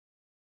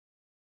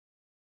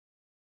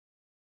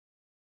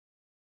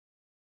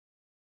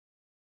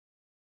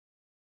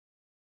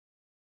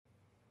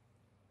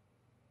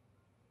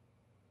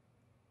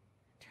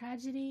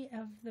Tragedy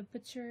of the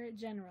Butcher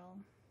General.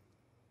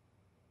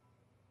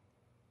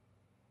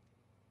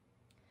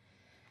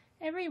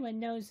 Everyone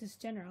knows this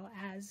general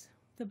as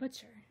the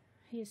Butcher.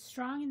 He is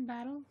strong in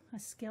battle, a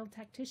skilled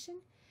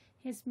tactician.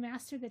 He has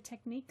mastered the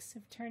techniques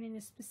of turning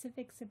the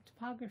specifics of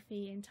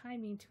topography and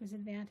timing to his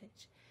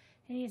advantage,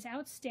 and he is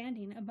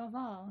outstanding above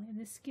all in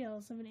the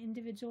skills of an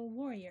individual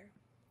warrior.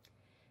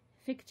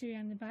 Victory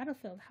on the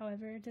battlefield,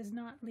 however, does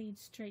not lead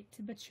straight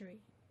to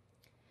butchery.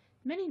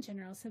 Many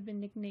generals have been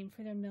nicknamed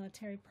for their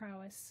military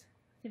prowess: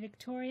 the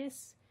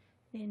victorious,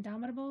 the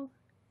indomitable,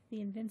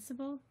 the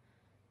invincible,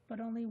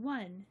 but only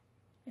one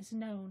is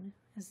known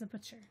as the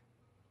Butcher.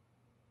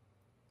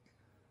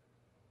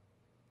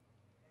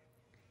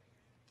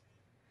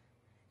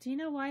 Do you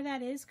know why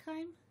that is,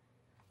 Kime?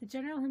 The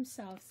general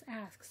himself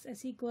asks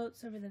as he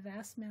gloats over the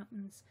vast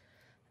mountains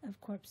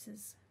of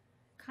corpses.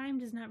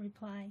 Kime does not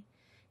reply.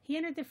 He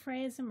entered the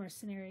fray as a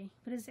mercenary,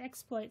 but his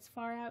exploits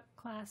far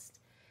outclassed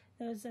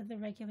those of the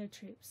regular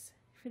troops.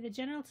 For the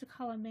general to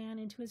call a man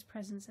into his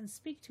presence and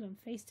speak to him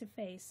face to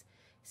face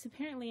is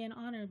apparently an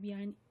honor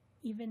beyond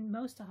even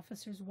most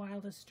officers'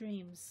 wildest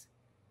dreams.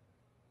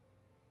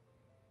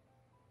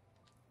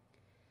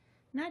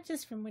 Not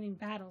just from winning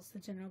battles, the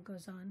general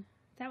goes on.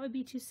 That would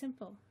be too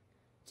simple.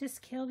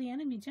 Just kill the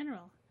enemy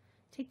general.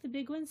 Take the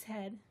big one's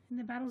head, and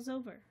the battle's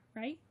over,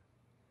 right?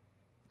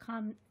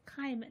 Kime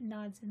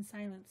nods in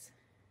silence.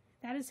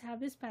 That is how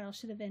this battle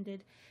should have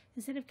ended,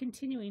 instead of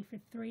continuing for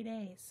 3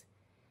 days.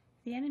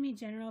 The enemy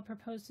general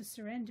proposed to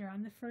surrender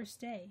on the first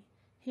day.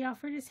 He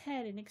offered his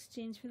head in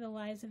exchange for the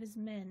lives of his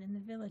men and the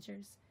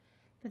villagers.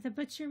 But the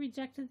Butcher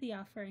rejected the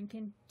offer and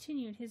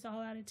continued his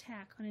all-out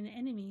attack on an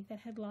enemy that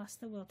had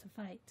lost the will to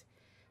fight,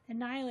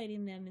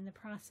 annihilating them in the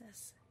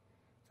process.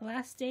 The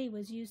last day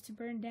was used to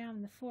burn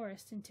down the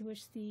forest into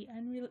which the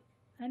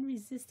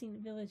unresisting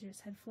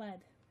villagers had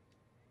fled.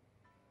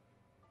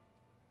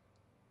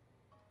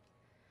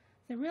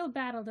 The real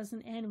battle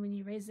doesn't end when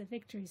you raise a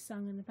victory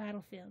song on the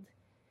battlefield.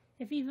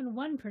 If even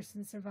one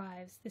person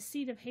survives, the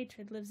seed of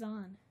hatred lives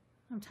on.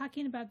 I'm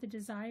talking about the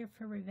desire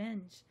for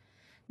revenge.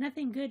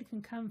 Nothing good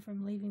can come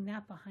from leaving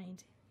that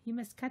behind. You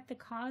must cut the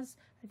cause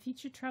of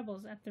future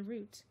troubles at the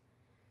root.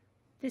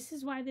 This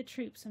is why the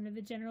troops under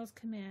the general's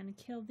command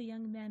killed the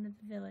young men of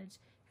the village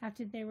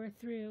after they were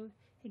through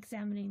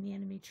examining the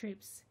enemy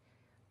troops.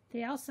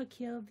 They also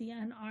killed the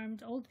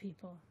unarmed old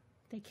people.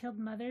 They killed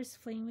mothers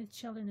fleeing with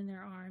children in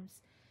their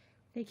arms.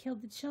 They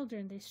killed the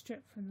children they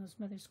stripped from those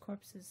mothers'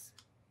 corpses.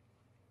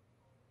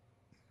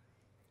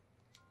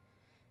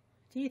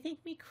 Do you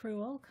think me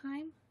cruel,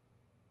 Kime?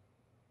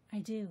 I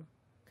do,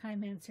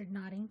 Kime answered,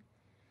 nodding.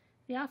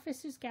 The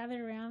officers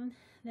gathered around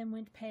them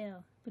went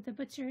pale, but the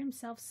Butcher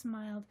himself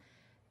smiled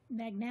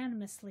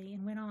magnanimously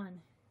and went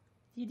on.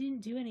 You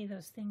didn't do any of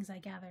those things, I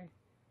gather.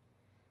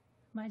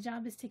 My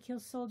job is to kill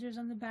soldiers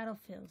on the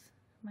battlefield.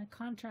 My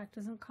contract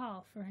doesn't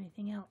call for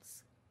anything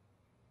else.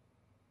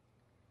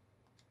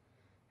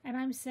 And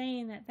I'm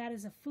saying that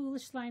is a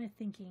foolish line of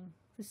thinking.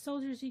 The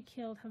soldiers you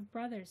killed have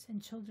brothers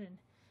and children.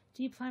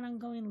 Do you plan on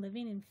going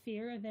living in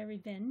fear of their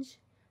revenge?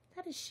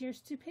 That is sheer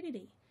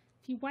stupidity.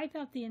 If you wipe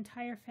out the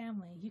entire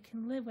family, you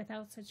can live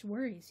without such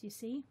worries, you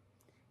see?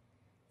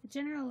 The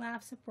general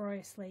laughs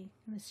uproariously,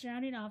 and the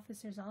surrounding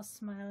officers all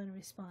smile in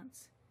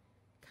response.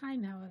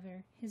 Kime,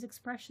 however, his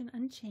expression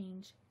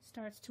unchanged,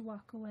 starts to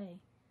walk away.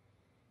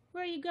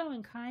 Where are you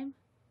going, Kime?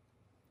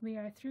 We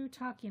are through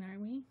talking, aren't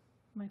we?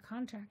 My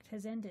contract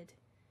has ended.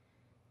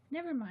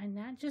 Never mind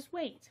that, just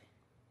wait.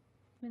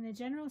 When the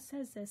general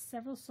says this,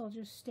 several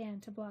soldiers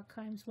stand to block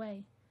Kime's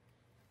way.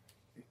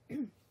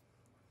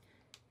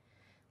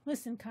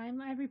 Listen,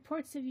 Kime, I have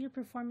reports of your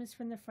performance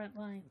from the front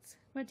lines.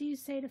 What do you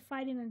say to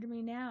fighting under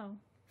me now?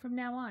 From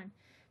now on,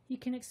 you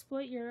can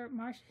exploit your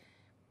martial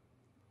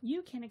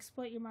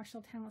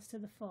talents to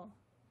the full.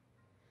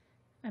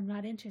 I'm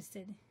not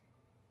interested.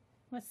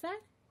 What's that?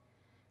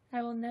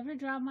 I will never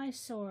draw my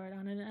sword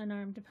on an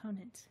unarmed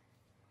opponent.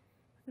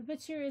 The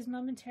Butcher is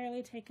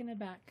momentarily taken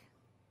aback,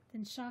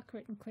 with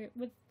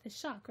the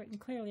shock written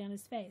clearly on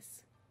his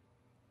face.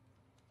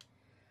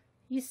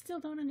 You still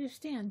don't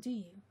understand, do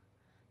you?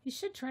 You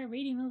should try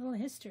reading a little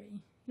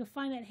history. You'll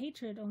find that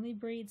hatred only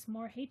breeds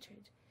more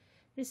hatred.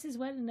 This is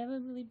what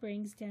inevitably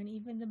brings down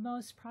even the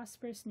most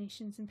prosperous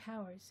nations and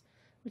powers,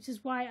 which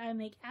is why I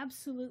make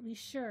absolutely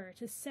sure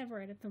to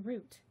sever it at the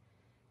root.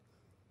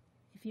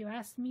 If you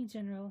ask me,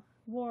 General,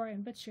 war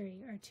and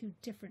butchery are two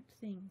different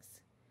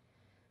things.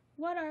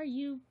 What are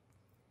you?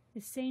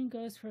 The same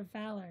goes for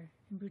valor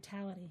and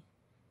brutality.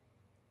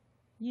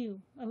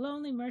 You, a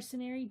lonely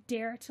mercenary,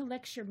 dare to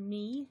lecture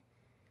me?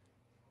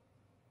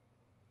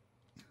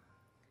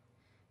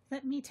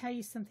 Let me tell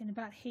you something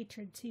about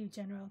hatred, too,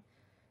 General.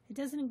 It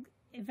doesn't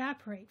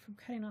evaporate from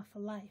cutting off a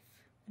life.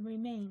 It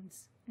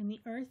remains in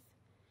the earth,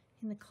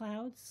 in the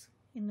clouds,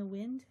 in the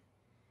wind.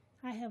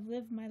 I have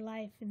lived my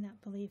life in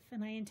that belief,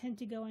 and I intend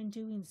to go on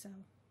doing so.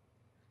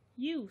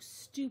 You,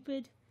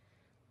 stupid!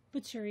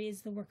 Butchery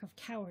is the work of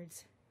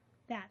cowards.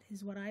 That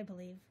is what I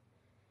believe.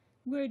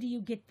 Where do you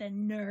get the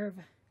nerve?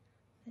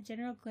 The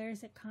general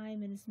glares at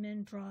Kime, and his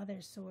men draw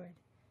their sword.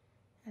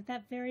 At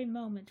that very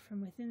moment,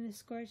 from within the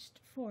scorched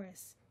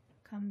forest,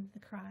 come the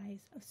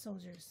cries of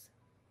soldiers.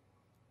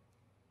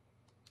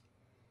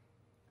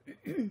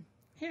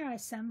 Here are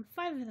some,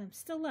 5 of them,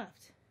 still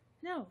left.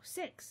 No,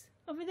 6.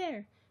 Over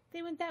there.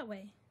 They went that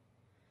way.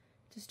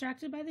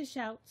 Distracted by the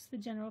shouts, the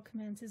general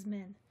commands his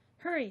men.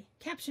 Hurry!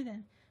 Capture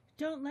them!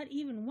 Don't let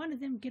even one of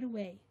them get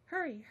away.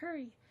 Hurry!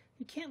 Hurry!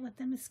 You can't let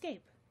them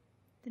escape.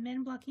 The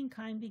men blocking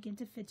Kine begin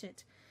to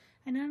fidget,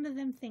 and none of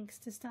them thinks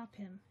to stop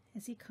him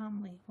as he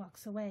calmly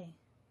walks away.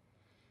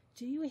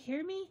 Do you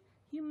hear me?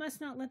 You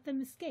must not let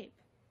them escape.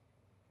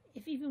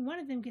 If even one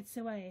of them gets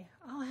away,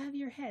 I'll have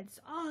your heads,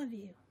 all of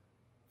you.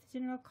 The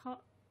general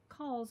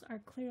calls are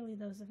clearly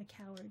those of a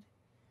coward.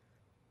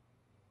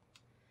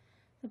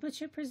 The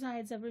butcher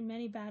presides over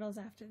many battles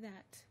after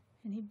that,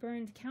 and he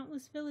burned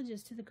countless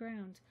villages to the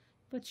ground,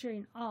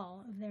 butchering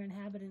all of their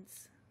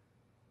inhabitants.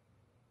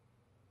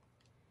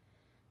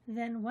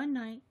 Then one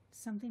night,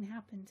 something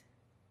happened.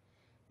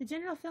 The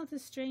general felt a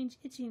strange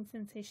itching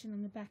sensation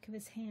on the back of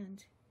his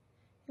hand.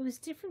 It was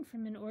different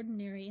from an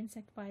ordinary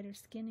insect bite or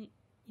skin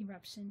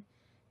eruption.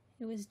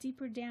 It was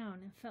deeper down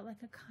and felt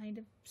like a kind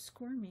of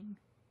squirming.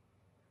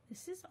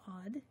 This is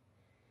odd.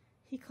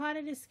 He clawed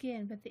at his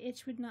skin, but the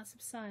itch would not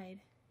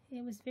subside.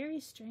 It was very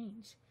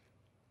strange.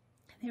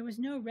 There was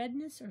no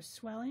redness or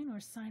swelling or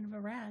sign of a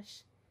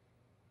rash.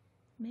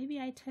 Maybe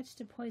I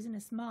touched a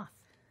poisonous moth.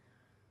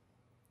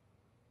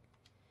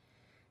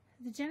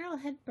 The general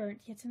had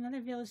burnt yet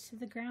another village to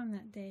the ground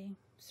that day,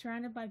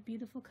 surrounded by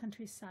beautiful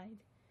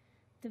countryside.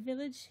 The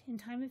village, in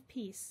time of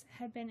peace,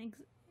 had been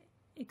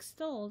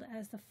extolled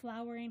as the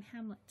flowering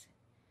hamlet.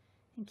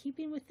 In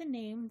keeping with the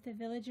name, the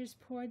villagers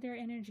poured their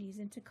energies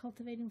into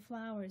cultivating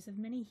flowers of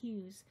many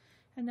hues,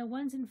 and the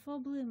ones in full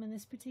bloom in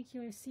this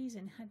particular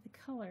season had the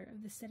color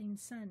of the setting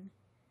sun.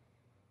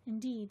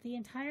 Indeed, the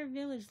entire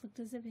village looked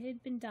as if it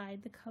had been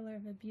dyed the color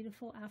of a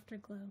beautiful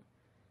afterglow.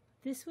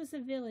 This was a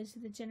village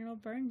that the general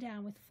burned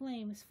down with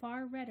flames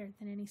far redder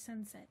than any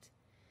sunset.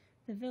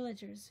 The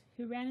villagers,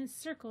 who ran in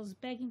circles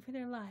begging for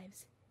their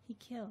lives, he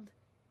killed,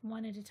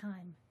 one at a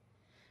time.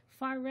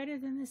 Far redder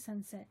than the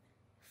sunset,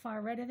 far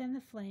redder than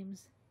the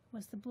flames,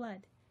 was the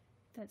blood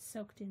that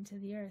soaked into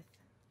the earth.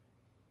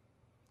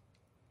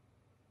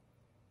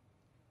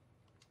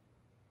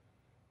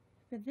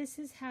 But this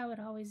is how it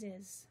always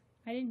is.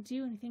 I didn't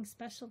do anything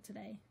special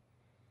today.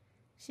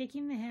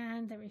 Shaking the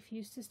hand that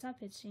refused to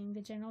stop itching,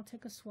 the general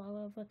took a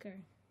swallow of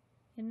liquor.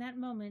 In that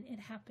moment, it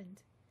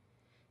happened.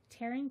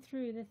 Tearing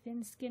through the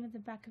thin skin of the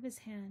back of his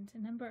hand, a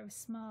number of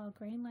small,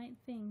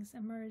 grain-like things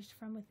emerged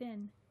from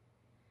within.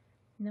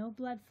 No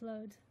blood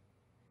flowed.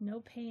 No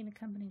pain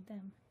accompanied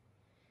them.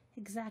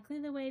 Exactly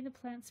the way the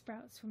plant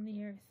sprouts from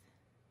the earth.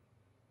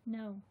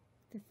 No,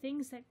 the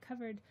things that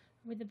covered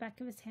over the back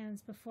of his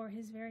hands before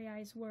his very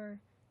eyes were,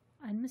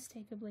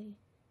 unmistakably,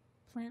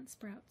 plant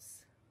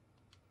sprouts.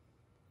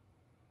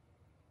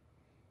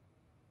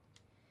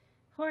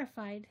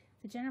 Horrified,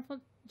 the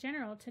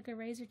general took a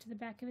razor to the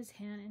back of his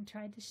hand and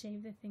tried to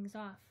shave the things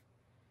off.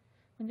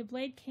 When the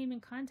blade came in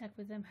contact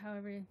with them,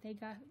 however, they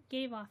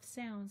gave off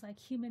sounds like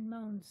human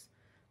moans,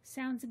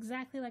 sounds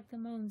exactly like the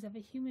moans of a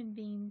human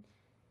being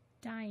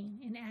dying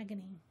in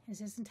agony as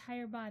his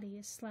entire body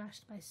is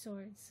slashed by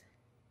swords,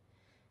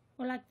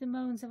 or like the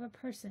moans of a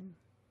person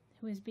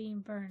who is being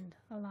burned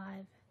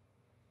alive.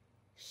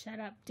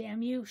 "Shut up,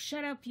 damn you!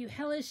 Shut up, you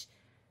hellish!"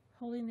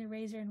 Holding the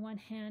razor in one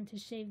hand to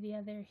shave the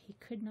other, he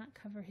could not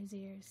cover his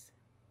ears.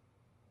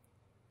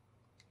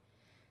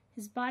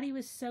 His body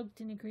was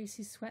soaked in a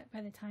greasy sweat by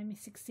the time he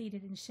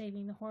succeeded in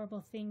shaving the horrible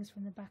things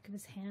from the back of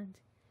his hand.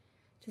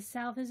 To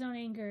salve his own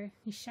anger,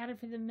 he shouted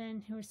for the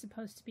men who were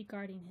supposed to be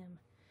guarding him.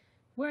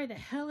 "Where the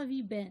hell have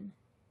you been?"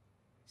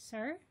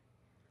 "Sir?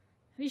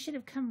 You should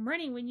have come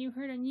running when you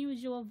heard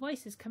unusual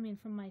voices coming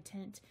from my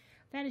tent.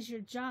 That is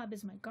your job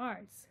as my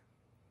guards."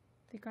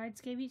 The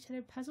guards gave each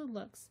other puzzled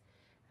looks,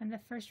 and the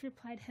first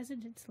replied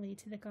hesitantly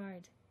to the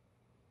guard.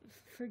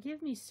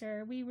 "Forgive me,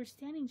 sir. We were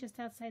standing just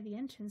outside the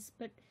entrance,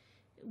 but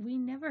we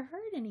never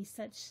heard any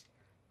such..."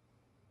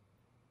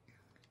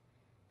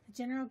 The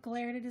general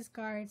glared at his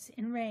guards,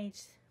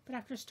 enraged, but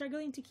after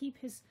struggling to keep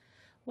his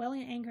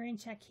welling anger in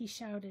check, he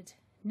shouted,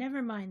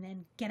 "Never mind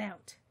then, get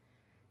out."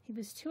 He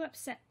was too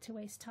upset to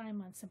waste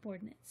time on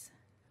subordinates.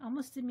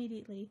 Almost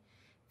immediately,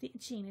 the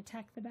itching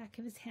attacked the back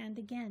of his hand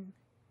again.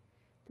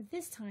 But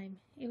this time,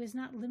 it was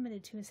not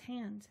limited to his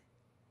hand.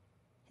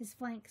 His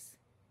flanks,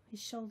 his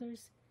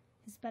shoulders,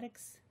 his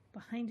buttocks,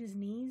 behind his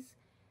knees,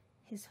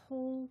 his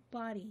whole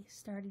body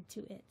started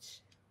to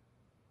itch.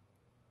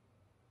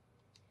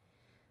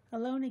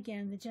 Alone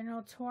again, the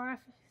general tore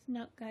off his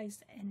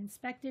nightgeist and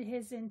inspected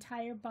his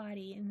entire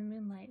body in the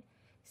moonlight,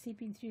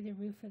 seeping through the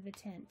roof of the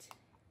tent.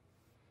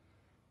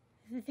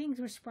 The things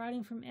were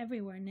sprouting from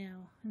everywhere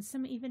now, and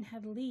some even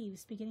had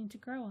leaves beginning to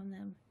grow on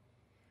them.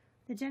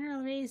 The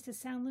general raised a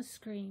soundless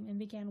scream and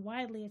began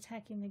wildly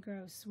attacking the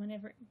growths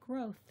whenever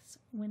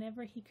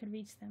he could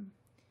reach them.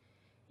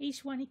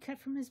 Each one he cut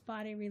from his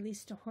body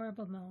released a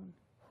horrible moan.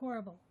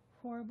 Horrible,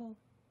 horrible,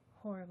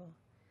 horrible.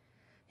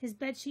 His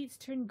bedsheets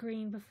turned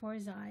green before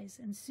his eyes,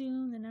 and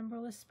soon the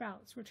numberless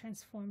sprouts were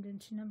transformed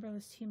into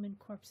numberless human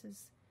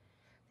corpses.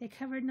 They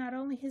covered not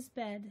only his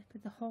bed,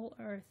 but the whole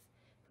earth,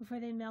 before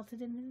they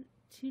melted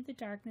into the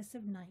darkness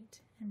of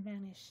night and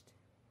vanished.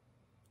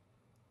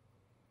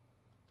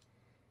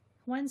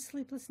 One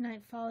sleepless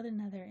night followed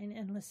another in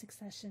endless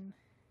succession.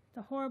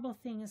 The horrible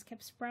things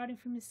kept sprouting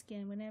from his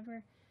skin,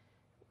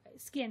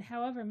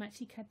 however much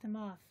he cut them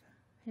off.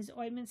 His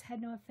ointments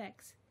had no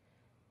effects.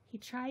 He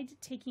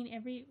tried taking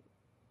every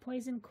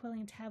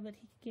poison-quelling tablet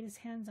he could get his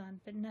hands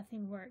on, but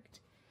nothing worked.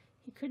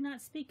 He could not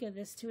speak of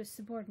this to his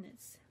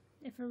subordinates.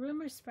 If a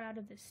rumor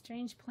sprouted that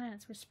strange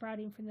plants were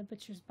sprouting from the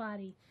butcher's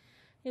body,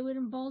 it would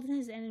embolden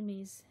his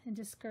enemies and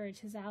discourage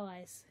his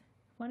allies.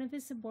 One of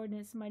his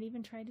subordinates might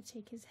even try to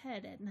take his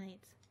head at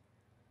night.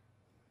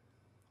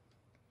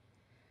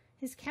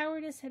 His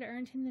cowardice had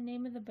earned him the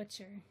name of the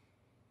butcher,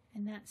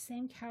 and that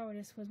same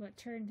cowardice was what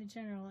turned the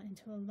general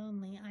into a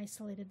lonely,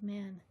 isolated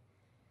man.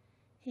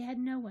 He had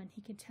no one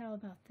he could tell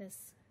about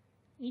this.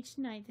 Each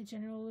night the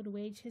general would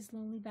wage his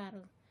lonely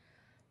battle,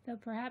 though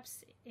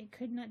perhaps it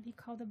could not be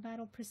called a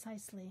battle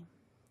precisely.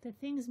 The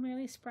things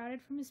merely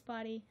sprouted from his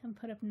body and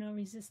put up no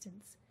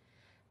resistance.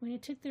 When he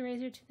took the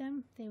razor to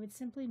them, they would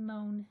simply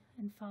moan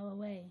and fall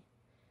away.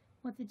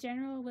 What the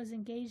general was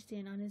engaged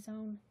in on his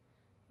own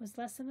was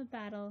less of a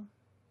battle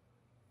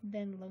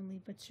than lonely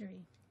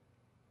butchery.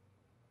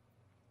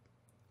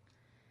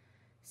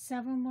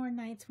 Several more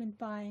nights went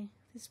by.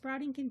 The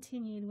sprouting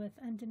continued with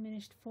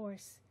undiminished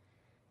force.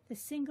 The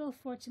single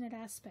fortunate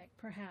aspect,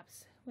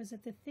 perhaps, was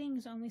that the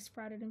things only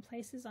sprouted in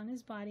places on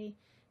his body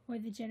where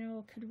the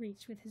general could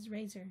reach with his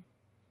razor.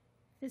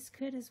 This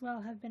could as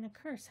well have been a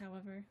curse,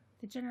 however.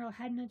 The general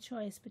had no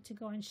choice but to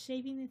go on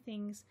shaving the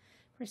things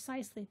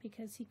precisely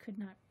because he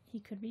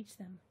could reach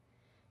them.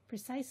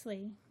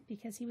 Precisely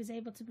because he was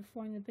able to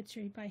perform the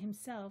butchery by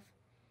himself,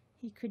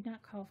 he could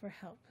not call for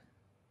help.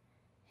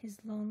 His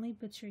lonely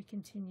butchery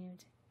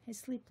continued. His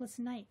sleepless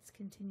nights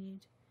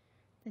continued.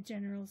 The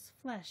general's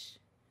flesh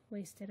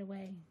wasted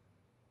away.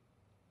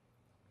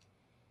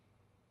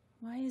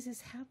 Why is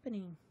this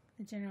happening?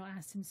 The general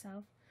asked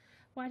himself.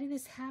 Why did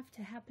this have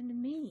to happen to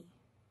me?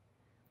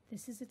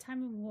 This is a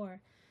time of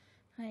war.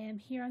 I am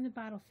here on the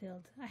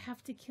battlefield. I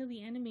have to kill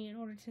the enemy in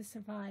order to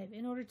survive,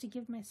 in order to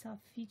give myself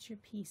future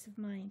peace of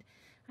mind.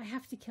 I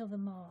have to kill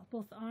them all,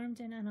 both armed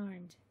and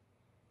unarmed.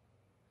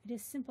 It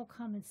is simple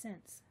common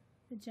sense.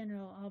 The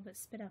general all but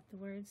spit out the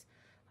words.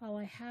 All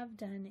I have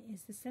done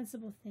is the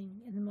sensible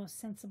thing in the most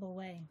sensible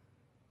way.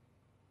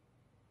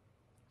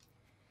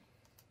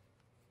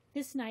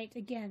 This night,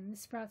 again, the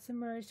sprouts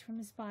emerged from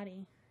his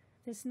body.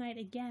 This night,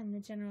 again, the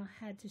general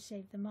had to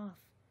shave them off.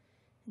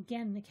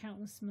 Again, the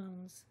countless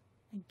moans.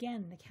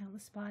 Again, the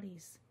countless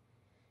bodies.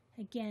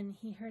 Again,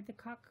 he heard the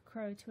cock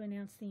crow to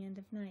announce the end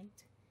of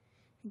night.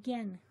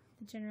 Again,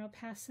 the general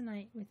passed the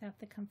night without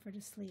the comfort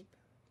of sleep.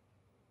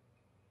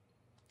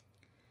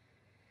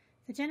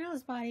 The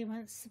general's body,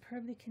 once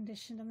superbly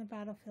conditioned on the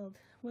battlefield,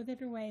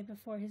 withered away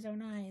before his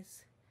own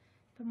eyes.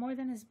 But more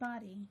than his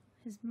body,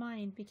 his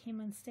mind became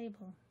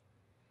unstable.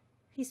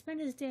 He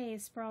spent his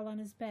days sprawled on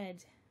his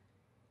bed.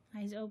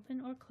 Eyes open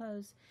or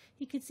closed,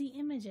 he could see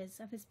images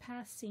of his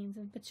past scenes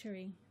of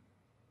butchery.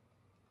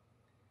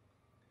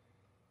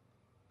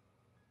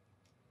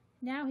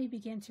 Now he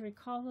began to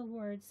recall the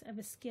words of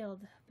a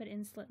skilled but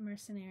insolent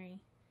mercenary.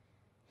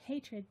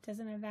 Hatred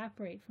doesn't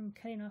evaporate from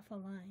cutting off a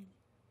line.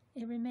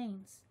 It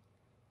remains.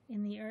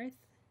 In the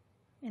earth,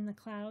 in the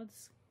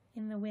clouds,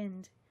 in the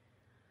wind.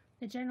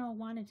 The general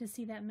wanted to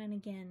see that man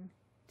again,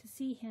 to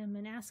see him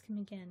and ask him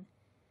again,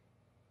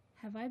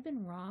 have I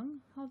been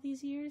wrong all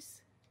these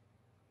years?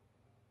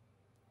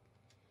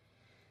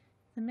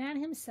 The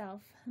man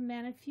himself, a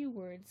man of few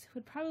words,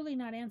 would probably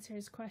not answer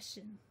his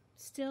question.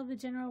 Still, the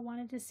general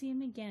wanted to see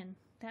him again,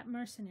 that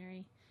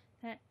mercenary,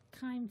 that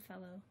kind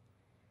fellow.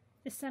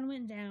 The sun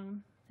went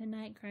down, the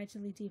night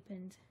gradually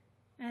deepened.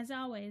 As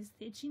always,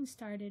 the itching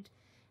started,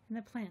 and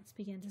the plants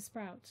began to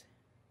sprout.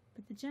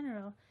 But the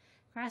general,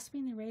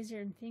 grasping the razor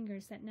in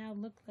fingers that now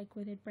looked like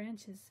withered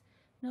branches,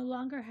 no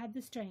longer had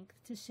the strength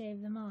to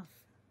shave them off.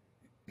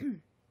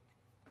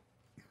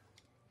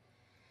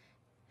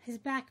 His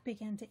back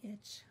began to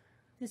itch.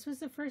 This was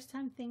the first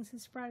time things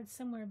had sprouted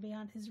somewhere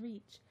beyond his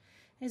reach,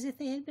 as if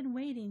they had been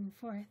waiting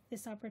for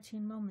this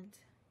opportune moment.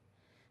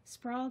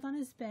 Sprawled on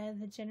his bed,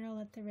 the general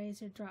let the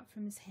razor drop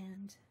from his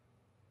hand.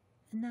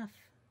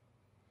 Enough.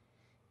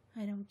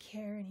 I don't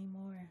care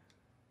anymore.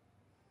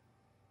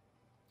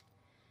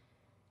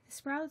 The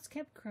sprouts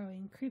kept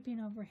growing, creeping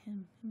over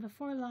him, and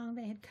before long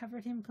they had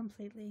covered him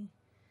completely.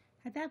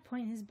 At that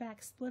point his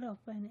back split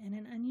open and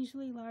an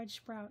unusually large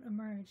sprout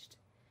emerged.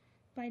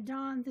 By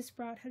dawn the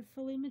sprout had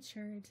fully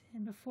matured,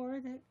 and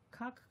before the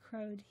cock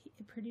crowed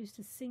it produced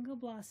a single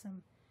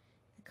blossom,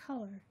 the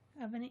color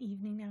of an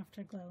evening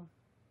afterglow.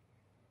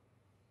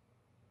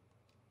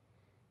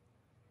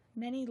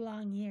 Many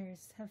long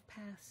years have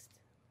passed.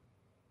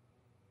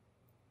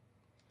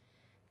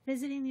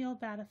 Visiting the old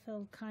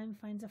battlefield, Kime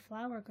finds a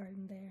flower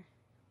garden there.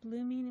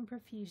 Blooming in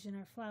profusion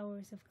are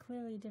flowers of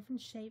clearly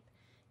different shape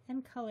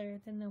and color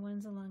than the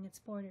ones along its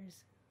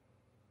borders.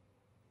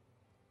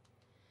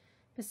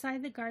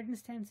 Beside the garden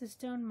stands a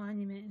stone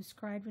monument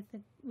inscribed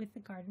with the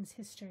garden's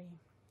history.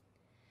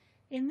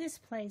 In this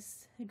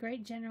place, a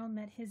great general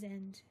met his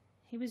end.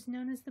 He was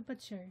known as the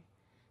Butcher.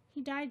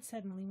 He died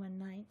suddenly one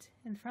night,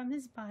 and from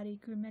his body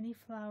grew many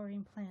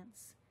flowering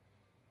plants.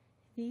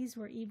 These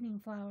were evening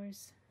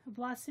flowers, a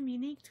blossom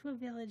unique to a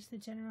village the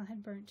general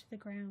had burnt to the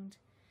ground.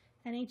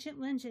 An ancient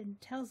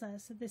legend tells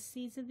us that the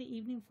seeds of the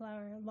evening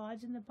flower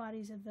lodge in the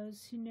bodies of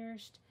those who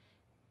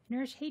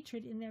nourish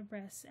hatred in their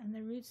breasts, and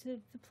the roots of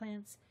the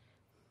plants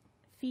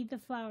feed the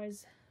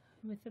flowers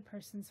with the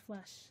person's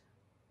flesh.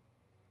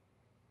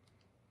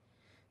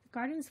 The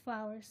garden's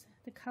flowers,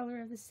 the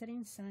color of the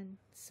setting sun,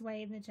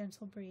 sway in the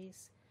gentle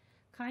breeze.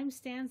 Kime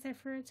stands there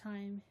for a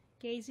time,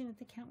 gazing at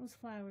the countless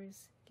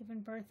flowers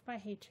given birth by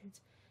hatred,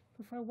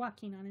 before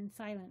walking on in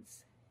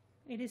silence.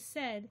 It is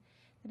said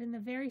that in the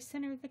very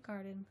center of the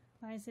garden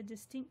lies a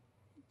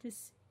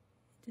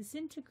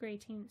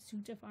disintegrating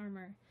suit of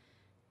armor,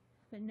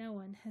 but no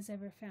one has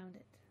ever found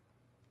it.